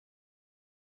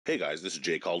Hey guys, this is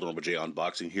Jay Calderon with Jay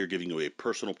Unboxing here, giving you a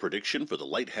personal prediction for the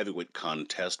light heavyweight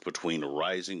contest between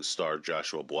rising star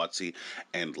Joshua Buatsi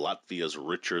and Latvia's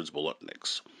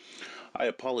Bolotniks. I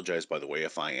apologize, by the way,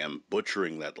 if I am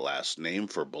butchering that last name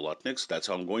for Bolotniks. That's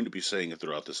how I'm going to be saying it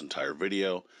throughout this entire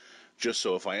video. Just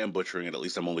so if I am butchering it, at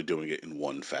least I'm only doing it in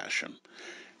one fashion.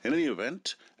 In any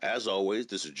event, as always,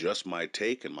 this is just my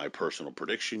take and my personal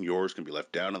prediction. Yours can be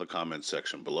left down in the comments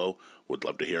section below. Would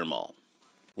love to hear them all.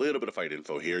 Little bit of fight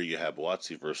info here. You have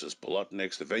Buatsi versus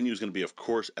Bolotniks. The venue is going to be, of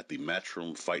course, at the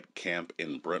MATCHROOM Fight Camp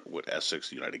in Brentwood,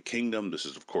 Essex, United Kingdom. This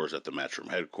is, of course, at the MATCHROOM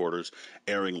headquarters,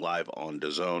 airing live on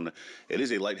DAZN. It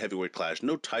is a light heavyweight clash.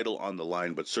 No title on the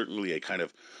line, but certainly a kind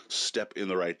of step in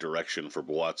the right direction for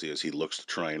Buatsi as he looks to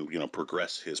try and,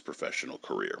 progress his professional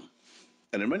career.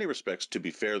 And in many respects, to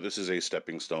be fair, this is a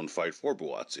stepping stone fight for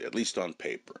Buatsi, at least on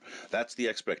paper. That's the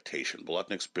expectation.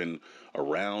 Bolotnik's been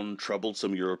around, troubled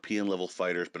some European-level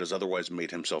fighters, but has otherwise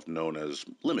made himself known as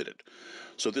limited.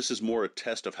 So this is more a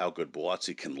test of how good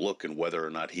Buatsi can look and whether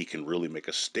or not he can really make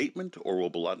a statement, or will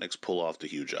Bolotniks pull off the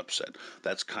huge upset.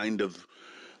 That's kind of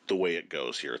the way it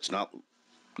goes here. It's not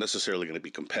necessarily going to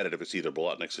be competitive. It's either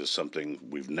Bolotniks is something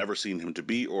we've never seen him to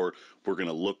be, or we're going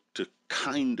to look to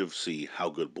kind of see how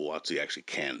good Buatsi actually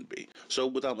can be. So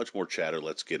without much more chatter,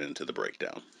 let's get into the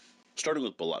breakdown. Starting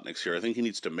with Bolotniks here, I think he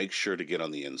needs to make sure to get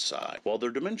on the inside. While their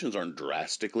dimensions aren't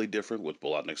drastically different, with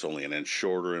Bolotniks only an inch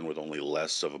shorter and with only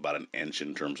less of about an inch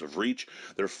in terms of reach,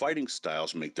 their fighting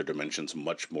styles make their dimensions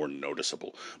much more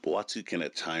noticeable. Buatsi can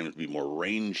at times be more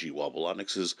rangy, while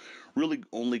Bolotniks is really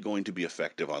only going to be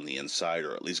effective on the inside,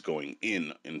 or at least going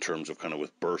in terms of kind of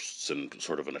with bursts and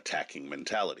sort of an attacking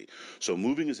mentality. So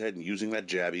moving his head and using that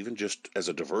jab, even just as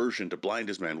a diversion to blind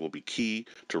his man, will be key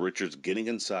to Richards getting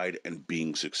inside and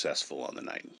being successful on the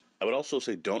night. I would also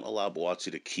say don't allow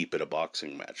Buatsi to keep it a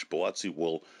boxing match. Buatsi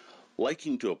will,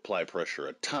 liking to apply pressure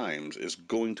at times, is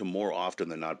going to more often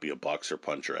than not be a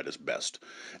boxer-puncher at his best.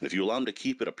 And if you allow him to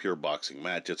keep it a pure boxing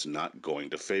match, it's not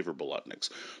going to favor Bolotniks.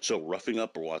 So roughing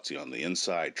up Buatsi on the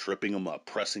inside, tripping him up,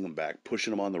 pressing him back,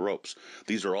 pushing him on the ropes,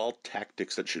 these are all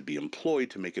tactics that should be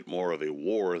employed to make it more of a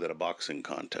war than a boxing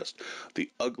contest. The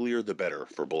uglier the better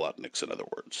for Bolotniks, in other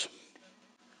words.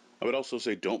 I would also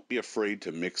say don't be afraid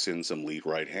to mix in some lead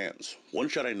right hands. One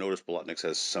shot I noticed Bolotniks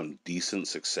has some decent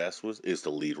success with is the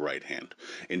lead right hand.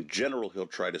 In general, he'll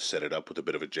try to set it up with a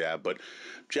bit of a jab, but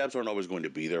jabs aren't always going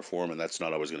to be there for him, and that's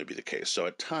not always going to be the case. So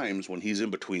at times, when he's in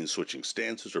between switching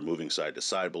stances or moving side to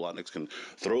side, Bolotniks can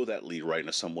throw that lead right in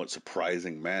a somewhat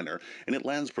surprising manner, and it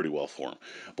lands pretty well for him.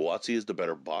 Buatsi is the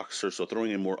better boxer, so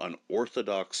throwing a more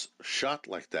unorthodox shot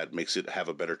like that makes it have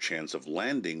a better chance of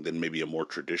landing than maybe a more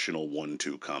traditional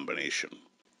 1-2 combination.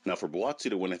 Now for Buatsi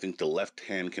to win, I think the left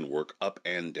hand can work up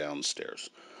and downstairs.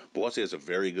 Buatsi has a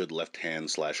very good left hand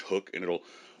 / hook, and it'll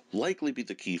likely be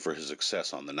the key for his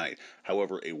success on the night.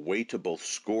 However, a way to both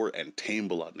score and tame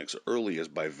Bolotniks early is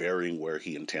by varying where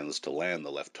he intends to land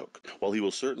the left hook. While he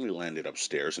will certainly land it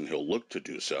upstairs, and he'll look to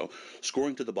do so,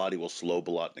 scoring to the body will slow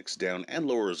Bolotniks down and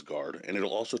lower his guard, and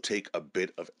it'll also take a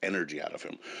bit of energy out of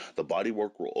him. The body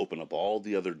work will open up all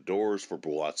the other doors for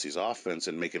Buatsi's offense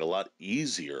and make it a lot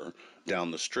easier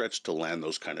down the stretch to land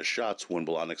those kind of shots when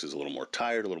Bolotniks is a little more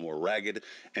tired, a little more ragged,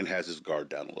 and has his guard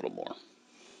down a little more.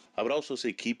 I would also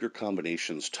say keep your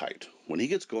combinations tight. When he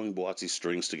gets going, Buatsi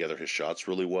strings together his shots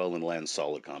really well and lands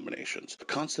solid combinations.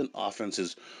 Constant offense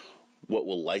is what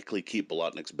will likely keep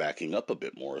Bolotniks backing up a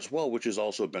bit more as well, which is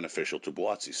also beneficial to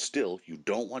Buatsi. Still, you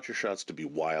don't want your shots to be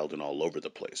wild and all over the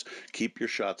place. Keep your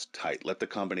shots tight. Let the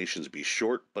combinations be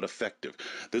short but effective.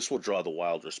 This will draw the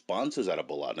wild responses out of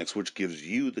Bolotniks, which gives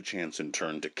you the chance in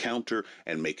turn to counter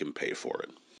and make him pay for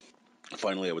it.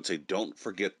 Finally, I would say don't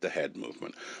forget the head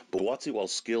movement. Buatsi, while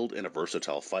skilled and a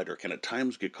versatile fighter, can at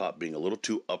times get caught being a little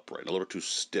too upright, a little too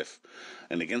stiff.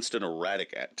 And against an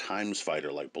erratic, at times,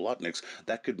 fighter like Bolotniks,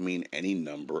 that could mean any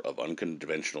number of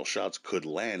unconventional shots could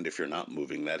land if you're not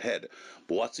moving that head.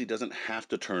 Buatsi doesn't have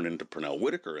to turn into Pernell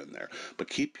Whitaker in there, but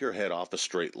keep your head off a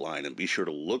straight line and be sure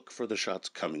to look for the shots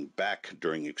coming back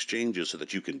during exchanges so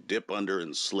that you can dip under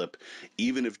and slip,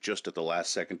 even if just at the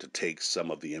last second, to take some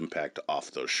of the impact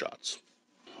off those shots.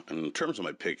 And in terms of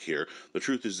my pick here, the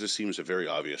truth is this seems a very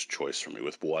obvious choice for me,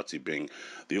 with Buatsi being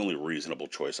the only reasonable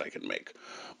choice I can make.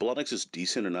 Bolotniks is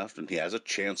decent enough, and he has a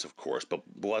chance, of course, but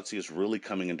Buatsi is really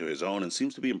coming into his own and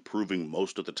seems to be improving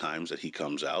most of the times that he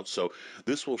comes out, so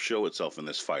this will show itself in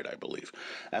this fight, I believe.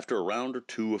 After a round or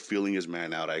two of feeling his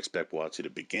man out, I expect Buatsi to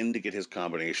begin to get his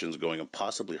combinations going and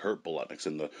possibly hurt Bolotniks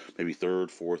in the maybe third,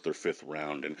 fourth, or fifth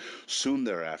round, and soon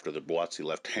thereafter the Buatsi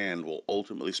left hand will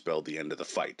ultimately spell the end of the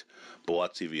fight.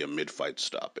 Buatsi via mid-fight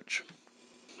stoppage.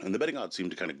 And the betting odds seem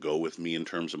to kind of go with me in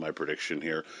terms of my prediction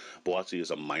here. Buatsi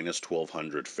is a minus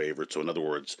 1200 favorite. So, in other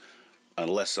words,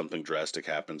 unless something drastic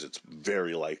happens, it's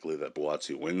very likely that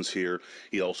Buatsi wins here.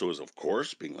 He also is, of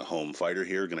course, being the home fighter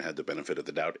here, going to have the benefit of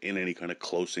the doubt in any kind of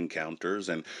close encounters.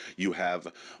 And you have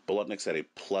Bolotniks at a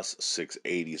plus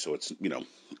 680, so it's,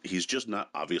 he's just not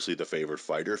obviously the favorite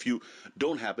fighter. If you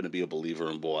don't happen to be a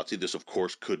believer in Buatsi, this, of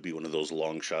course, could be one of those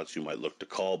long shots you might look to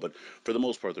call, but for the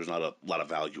most part, there's not a lot of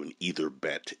value in either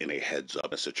bet in a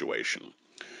heads-up situation.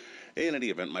 In any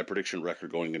event, my prediction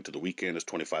record going into the weekend is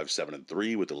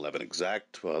 25-7-3 with 11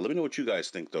 exact. Let me know what you guys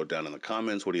think, though, down in the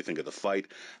comments. What do you think of the fight?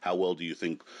 How well do you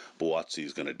think Buatsi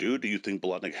is going to do? Do you think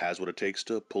Bolotnik has what it takes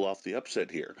to pull off the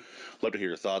upset here? Love to hear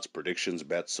your thoughts, predictions,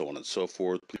 bets, so on and so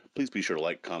forth. Please be sure to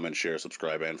like, comment, share,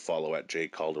 subscribe, and follow at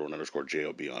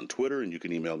jcalderon_JOB on Twitter. And you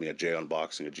can email me at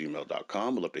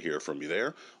jonboxing@gmail.com. I'd love to hear from you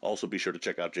there. Also, be sure to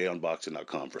check out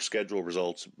jonboxing.com for schedule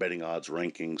results, betting odds,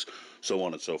 rankings, so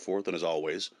on and so forth. And as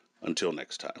always, until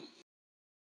next time.